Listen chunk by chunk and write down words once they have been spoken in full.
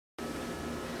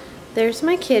There's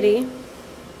my kitty.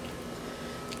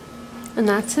 And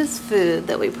that's his food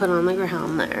that we put on the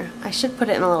ground there. I should put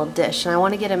it in a little dish, and I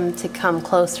want to get him to come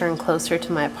closer and closer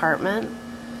to my apartment.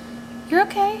 You're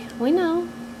okay, we know.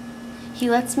 He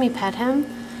lets me pet him,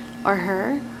 or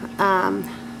her,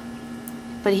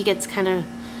 but he gets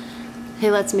he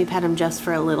lets me pet him just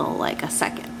for a little, like a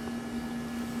second.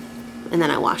 And then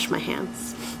I wash my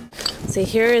hands. See,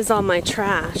 here is all my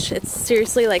trash. It's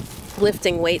seriously like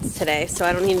lifting weights today, so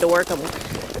I don't need to work on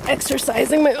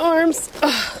exercising my arms.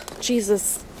 Ugh.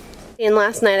 Jesus. And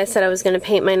last night I said I was going to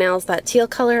paint my nails that teal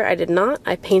color. I did not.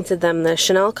 I painted them the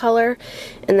Chanel color,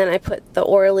 and then I put the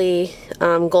Orly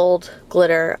gold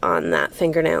glitter on that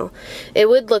fingernail. It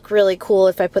would look really cool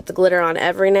if I put the glitter on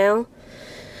every nail,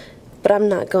 but I'm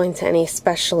not going to any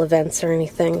special events or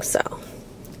anything, so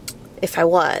if I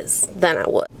was, then I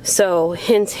would. So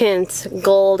hint hint,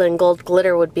 gold and gold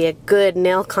glitter would be a good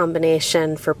nail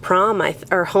combination for prom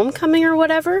or homecoming or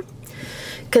whatever.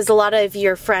 Because a lot of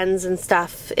your friends and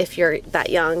stuff, if you're that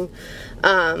young,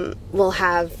 will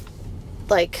have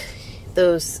like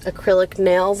those acrylic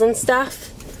nails and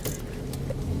stuff.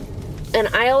 And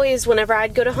I always, whenever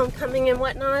I'd go to homecoming and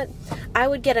whatnot, I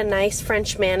would get a nice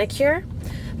French manicure,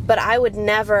 but I would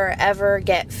never ever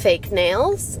get fake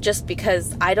nails just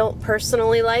because I don't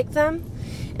personally like them.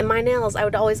 And my nails, I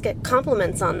would always get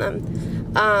compliments on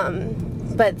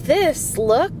them. But this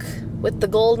look with the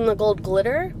gold and the gold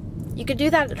glitter, you could do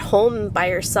that at home by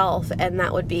yourself, and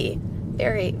that would be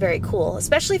very, very cool.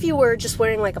 Especially if you were just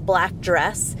wearing like a black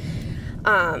dress.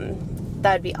 That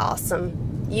would be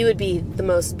awesome. You would be the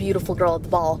most beautiful girl at the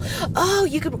ball. Oh,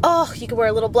 you could wear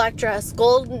a little black dress,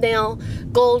 gold nail,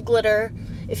 gold glitter.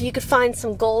 If you could find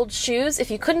some gold shoes,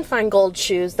 if you couldn't find gold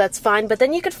shoes, that's fine, but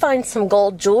then you could find some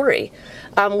gold jewelry.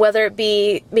 Whether it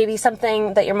be maybe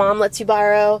something that your mom lets you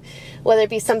borrow, whether it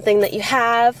be something that you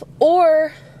have,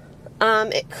 or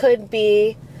it could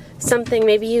be something,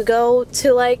 maybe you go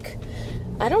to like,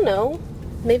 I don't know,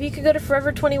 maybe you could go to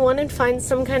Forever 21 and find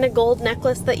some kind of gold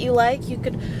necklace that you like. You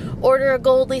could order a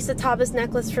gold Lisa Taubes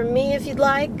necklace from me if you'd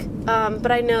like,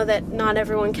 but I know that not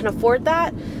everyone can afford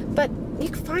that, but you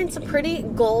could find some pretty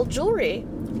gold jewelry.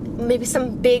 Maybe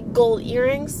some big gold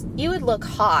earrings. You would look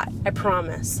hot, I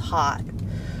promise, hot.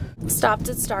 Stopped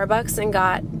at Starbucks and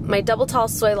got my double tall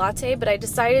soy latte, but I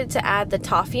decided to add the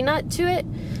toffee nut to it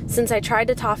since I tried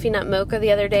the toffee nut mocha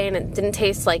the other day and it didn't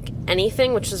taste like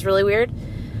anything, which is really weird.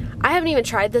 I haven't even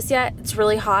tried this yet. It's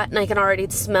really hot and I can already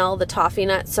smell the toffee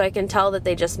nut, so I can tell that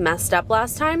they just messed up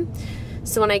last time.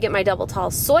 So when I get my double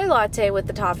tall soy latte with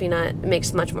the toffee nut, it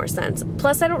makes much more sense.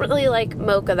 Plus, I don't really like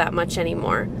mocha that much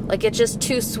anymore. Like, it's just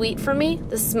too sweet for me.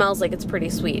 This smells like it's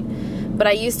pretty sweet. But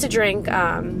I used to drink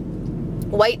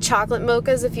white chocolate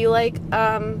mochas, if you like.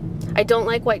 I don't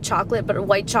like white chocolate, but a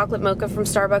white chocolate mocha from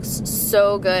Starbucks,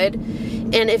 so good.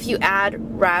 And if you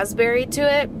add raspberry to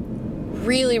it,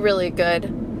 really, really good.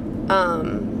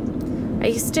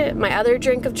 My other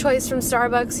drink of choice from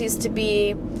Starbucks used to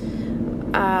be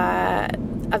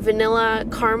a vanilla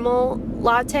caramel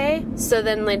latte. So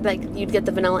then like you'd get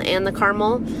the vanilla and the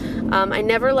caramel. I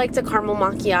never liked a caramel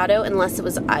macchiato unless it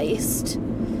was iced.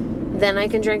 Then I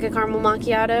can drink a caramel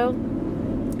macchiato.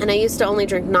 And I used to only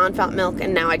drink non-fat milk,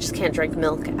 and now I just can't drink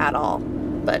milk at all.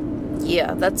 But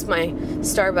yeah, that's my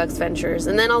Starbucks ventures.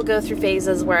 And then I'll go through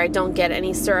phases where I don't get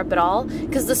any syrup at all,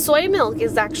 because the soy milk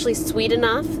is actually sweet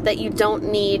enough that you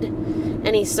don't need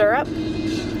any syrup.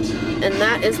 And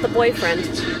that is the boyfriend. I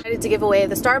decided to give away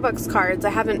the Starbucks cards.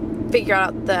 I haven't figured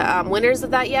out the winners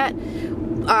of that yet.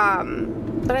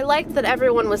 But I liked that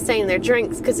everyone was saying their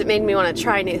drinks because it made me want to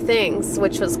try new things,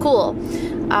 which was cool.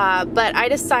 But I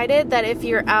decided that if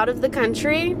you're out of the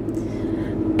country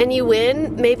and you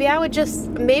win, maybe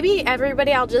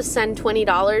everybody I'll just send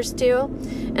 $20 to,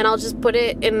 and I'll just put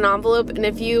it in an envelope, and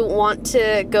if you want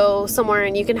to go somewhere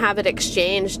and you can have it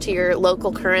exchanged to your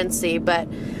local currency. But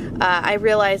I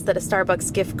realized that a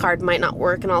Starbucks gift card might not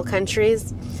work in all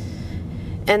countries.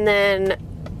 And then,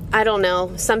 I don't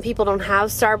know, some people don't have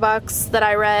Starbucks that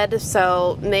I read,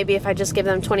 so maybe if I just give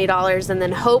them $20 and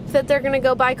then hope that they're gonna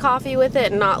go buy coffee with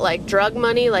it and not like drug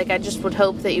money, like I just would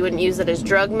hope that you wouldn't use it as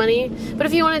drug money. But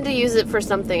if you wanted to use it for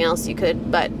something else, you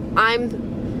could. But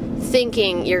I'm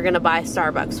thinking you're gonna buy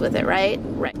Starbucks with it, right?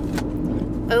 Right.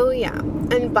 Oh yeah,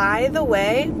 and by the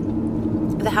way,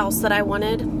 the house that I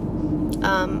wanted,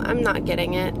 I'm not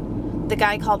getting it. The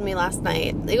guy called me last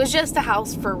night. It was just a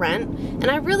house for rent,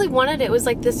 and I really wanted it. It was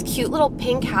like this cute little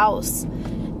pink house,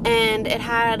 and it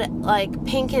had like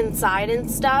pink inside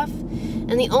and stuff.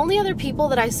 And the only other people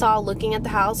that I saw looking at the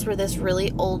house were this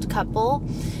really old couple,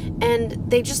 and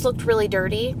they just looked really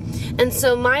dirty. And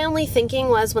so my only thinking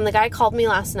was, when the guy called me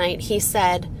last night, he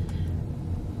said,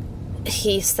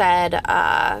 he said, oh,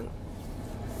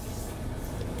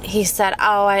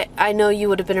 I know you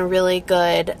would have been a really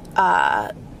good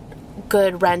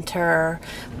renter,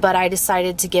 but I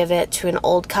decided to give it to an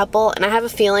old couple. And I have a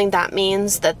feeling that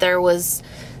means that there was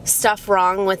stuff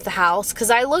wrong with the house, because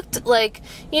I looked like,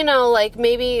 you know, like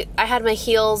maybe I had my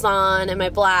heels on and my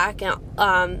black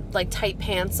and like tight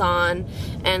pants on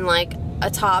and like a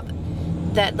top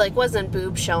that like wasn't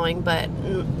boob showing, but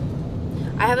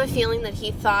I have a feeling that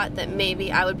he thought that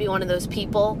maybe I would be one of those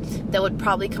people that would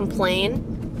probably complain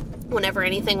whenever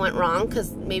anything went wrong,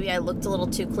 because maybe I looked a little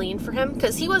too clean for him,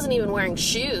 because he wasn't even wearing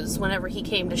shoes whenever he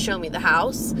came to show me the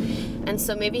house, and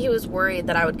so maybe he was worried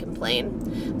that I would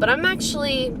complain. But I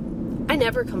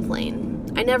never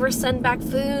complain. I never send back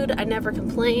food, I never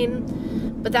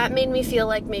complain, but that made me feel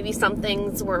like maybe some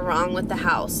things were wrong with the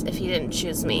house if he didn't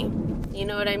choose me. You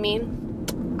know what I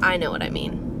mean? I know what I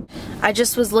mean. I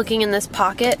just was looking in this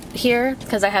pocket here,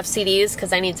 because I have CDs,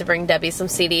 because I need to bring Debbie some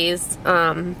CDs,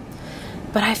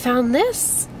 but I found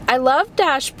this. I love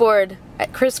Dashboard.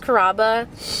 Chris Carrabba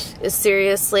is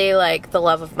seriously like the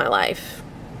love of my life.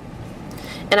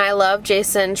 And I love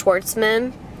Jason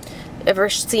Schwartzman. Ever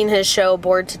seen his show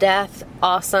Bored to Death?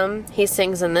 Awesome. He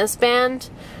sings in this band.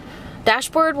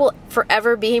 Dashboard will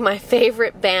forever be my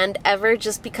favorite band ever,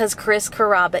 just because Chris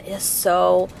Carrabba is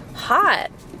so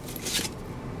hot.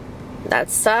 That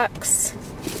sucks.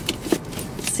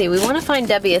 Let's see, we want to find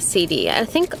Debbie a CD. I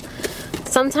think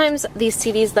sometimes these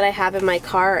CDs that I have in my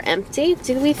car are empty.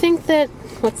 Do we think that...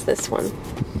 What's this one?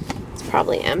 It's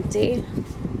probably empty.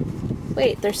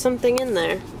 Wait, there's something in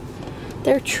there.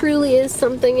 There truly is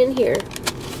something in here.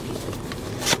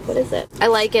 What is it? I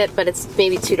like it, but it's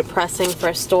maybe too depressing for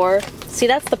a store. See,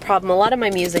 that's the problem. A lot of my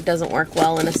music doesn't work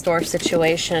well in a store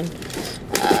situation.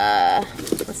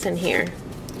 What's in here?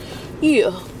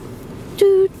 Yeah.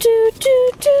 Do, do,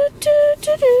 do, do, do,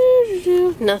 do, do,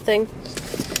 do. Nothing.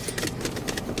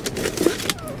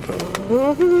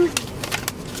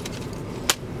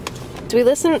 Do we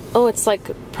listen? Oh, it's like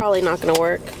probably not gonna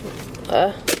work.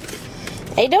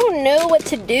 I don't know what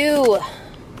to do.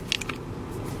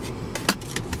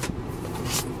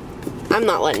 I'm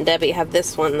not letting Debbie have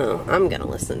this one though. I'm gonna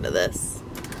listen to this.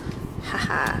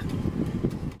 Haha.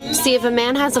 See, if a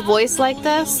man has a voice like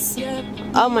this,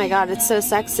 oh my god, it's so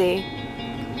sexy.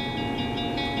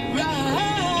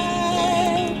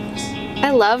 I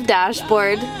love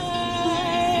Dashboard.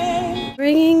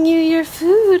 Bringing you your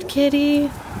food, kitty.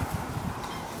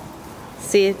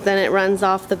 See, then it runs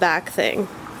off the back thing.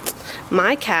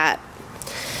 My cat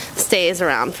stays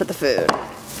around for the food.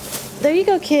 There you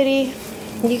go, kitty.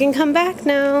 You can come back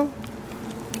now.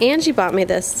 Angie bought me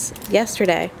this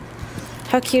yesterday.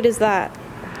 How cute is that?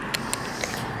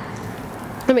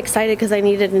 I'm excited because I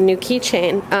needed a new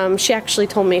keychain. She actually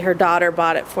told me her daughter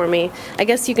bought it for me. I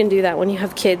guess you can do that when you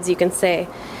have kids. You can say,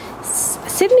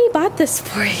 Sydney bought this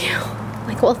for you.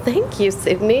 Like, well, thank you,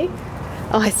 Sydney.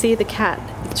 Oh, I see the cat.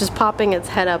 It's just popping its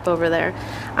head up over there.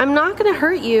 I'm not gonna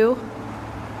hurt you.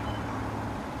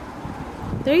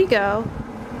 There you go.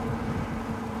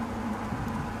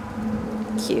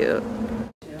 Cute.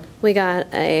 We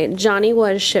got a Johnny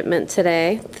Was shipment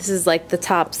today. This is like the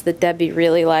tops that Debbie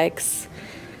really likes.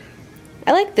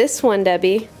 I like this one,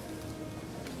 Debbie.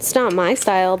 It's not my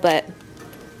style, but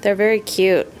they're very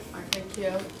cute. Aren't they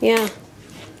cute? Yeah.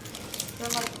 They're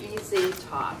like easy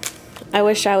tops. I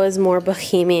wish I was more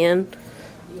bohemian.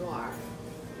 You are.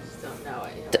 You just don't know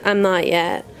it yet. I'm not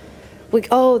yet.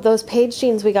 Oh, those page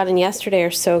jeans we got in yesterday are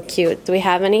so cute. Do we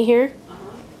have any here?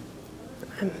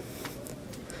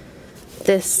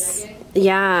 This,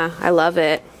 yeah, I love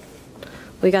it.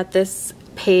 We got this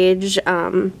page,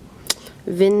 what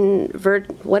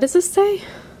does this say?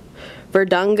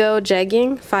 Verdungo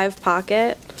jegging, 5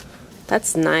 pocket.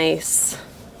 That's nice.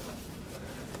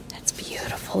 That's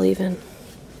beautiful even.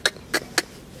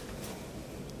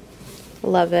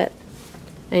 Love it.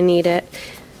 I need it.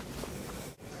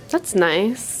 That's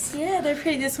nice. Yeah, they're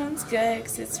pretty. This one's good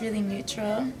because it's really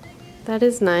neutral. That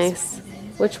is nice.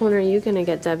 Which one are you gonna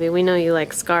get, Debbie? We know you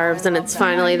like scarves, and it's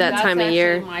finally that time of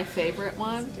year. That's actually my favorite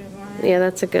one. Yeah,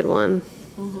 that's a good one.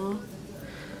 And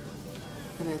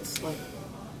it's like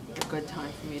a good time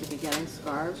for me to be getting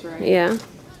scarves, right? Yeah.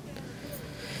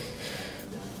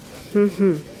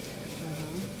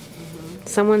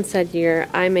 Someone said your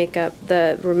eye makeup,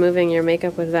 removing your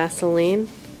makeup with Vaseline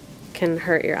can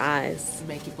hurt your eyes.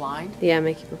 Make you blind? Yeah,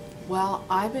 make you. Well,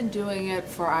 I've been doing it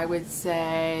for, I would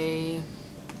say,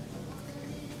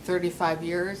 35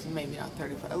 years, maybe not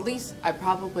 35. At least I've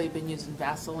probably been using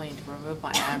Vaseline to remove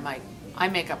my eye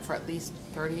makeup for at least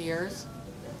 30 years.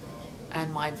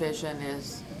 And my vision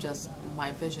is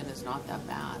not that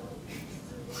bad.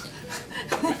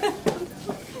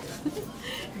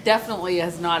 Definitely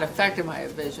has not affected my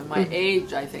vision. My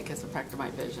age, I think, has affected my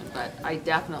vision, but I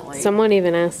definitely... Someone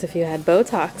even asked if you had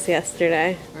Botox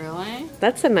yesterday. Really?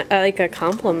 That's like a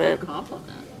compliment. A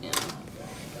compliment, yeah.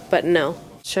 But no.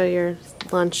 Show your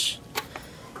lunch.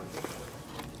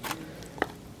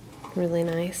 Really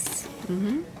nice.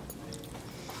 Mm-hmm.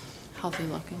 Healthy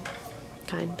looking.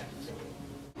 Kind.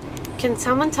 Can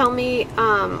someone tell me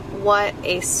what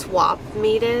a swap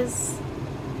meet is?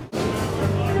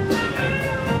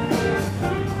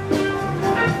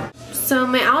 So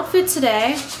my outfit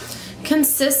today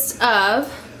consists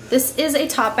of, this is a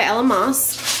top by Ella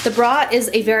Moss. The bra is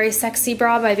a very sexy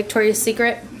bra by Victoria's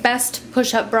Secret. Best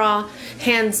push-up bra,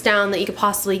 hands down, that you could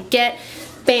possibly get.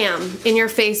 Bam! In your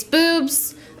face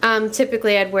boobs.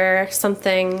 Typically I'd wear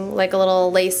something like a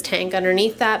little lace tank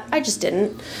underneath that. I just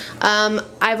didn't.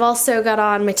 I've also got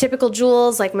on my typical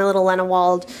jewels, like my little Lena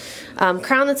Wald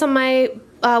crown that's on my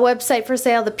website for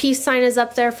sale. The peace sign is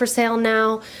up there for sale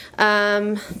now.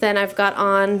 Then I've got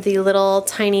on the little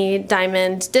tiny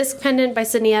diamond disc pendant by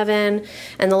Sydney Evan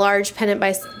and the large pendant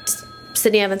by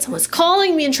Sydney Evan. Someone's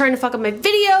calling me and trying to fuck up my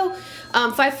video.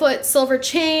 5-foot silver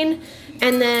chain,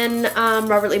 and then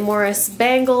Robert Lee Morris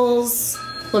bangles.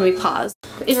 Let me pause.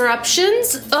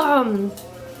 Interruptions.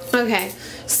 Okay,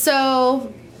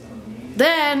 so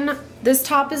then this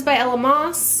top is by Ella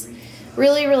Moss.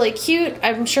 Really, really cute.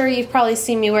 I'm sure you've probably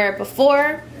seen me wear it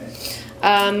before.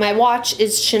 My watch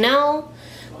is Chanel.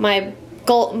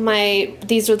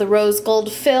 These are the rose gold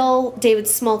fill David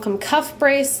Smolcom cuff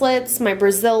bracelets. My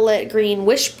Brazil lit green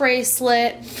wish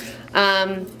bracelet.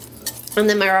 And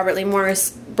then my Robert Lee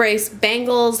Morris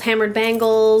bangles, hammered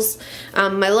bangles,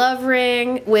 my love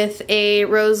ring with a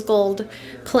rose gold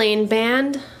plain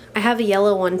band. I have a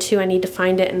yellow one too. I need to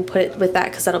find it and put it with that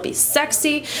because that'll be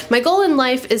sexy. My goal in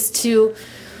life is to,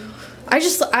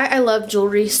 I love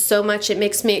jewelry so much. It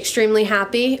makes me extremely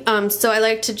happy. So I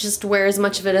like to just wear as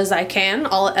much of it as I can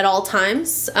at all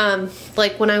times.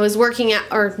 Like when I was working out,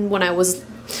 or when I was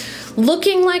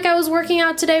looking like I was working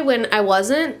out today, when I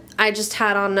wasn't, I just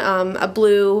had on a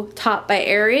blue top by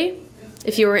Aerie.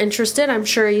 If you were interested, I'm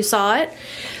sure you saw it.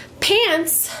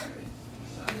 Pants,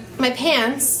 my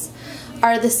pants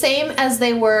are the same as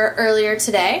they were earlier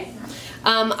today.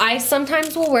 I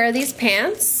sometimes will wear these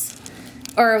pants,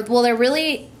 or well, they're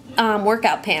really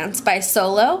workout pants by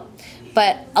Solo,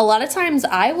 but a lot of times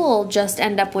I will just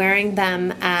end up wearing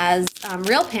them as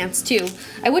real pants too.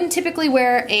 I wouldn't typically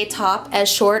wear a top as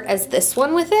short as this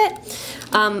one with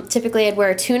it. Typically I'd wear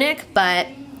a tunic, but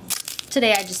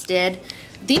today I just did.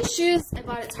 These shoes I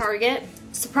bought at Target.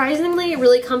 Surprisingly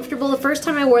really comfortable. The first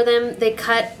time I wore them, they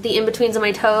cut the in-betweens of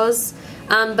my toes,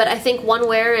 but I think one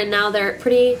wear and now they're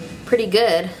pretty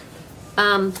good.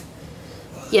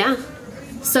 Yeah.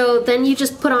 So then you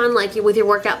just put on, like, with your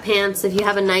workout pants, if you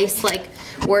have a nice like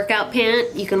workout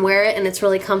pant, you can wear it and it's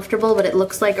really comfortable, but it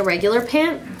looks like a regular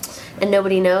pant and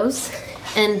nobody knows.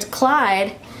 And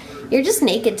Clyde, you're just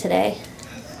naked today.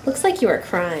 Looks like you were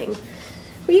crying.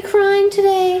 Were you crying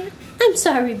today? I'm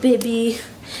sorry, baby.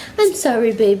 I'm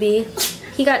sorry, baby.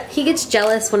 He gets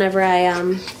jealous whenever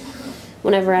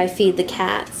I feed the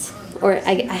cats. Or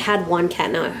I had one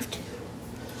cat, now I have two.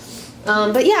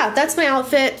 But yeah, that's my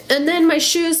outfit. And then my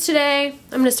shoes today,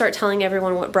 I'm gonna start telling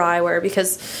everyone what bra I wear,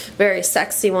 because very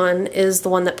sexy one is the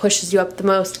one that pushes you up the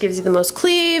most, gives you the most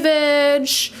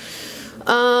cleavage.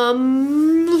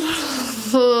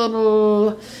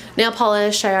 Nail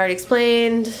polish, I already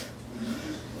explained.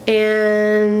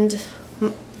 And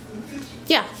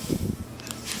yeah.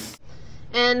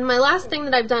 And my last thing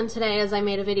that I've done today is I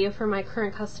made a video for my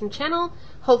current custom channel.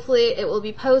 Hopefully it will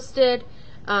be posted.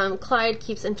 Clyde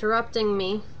keeps interrupting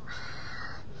me.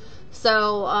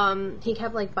 So, he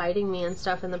kept like biting me and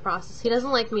stuff in the process. He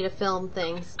doesn't like me to film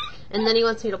things. And then he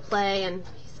wants me to play, and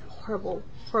he's a horrible,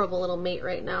 horrible little mate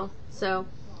right now. So,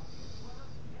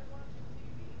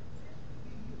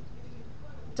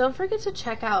 don't forget to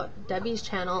check out Debbie's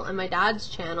channel and my dad's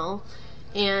channel.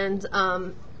 And,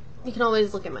 you can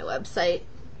always look at my website.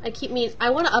 I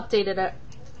want to update it,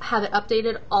 have it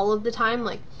updated all of the time.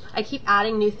 Like, I keep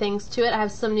adding new things to it. I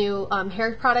have some new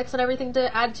hair products and everything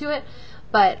to add to it,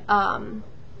 but I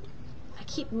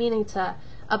keep meaning to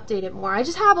update it more. I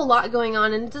just have a lot going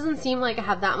on, and it doesn't seem like I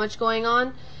have that much going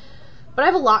on, but I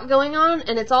have a lot going on,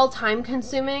 and it's all time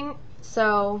consuming,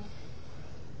 so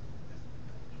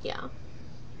yeah.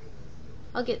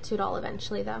 I'll get to it all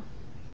eventually though.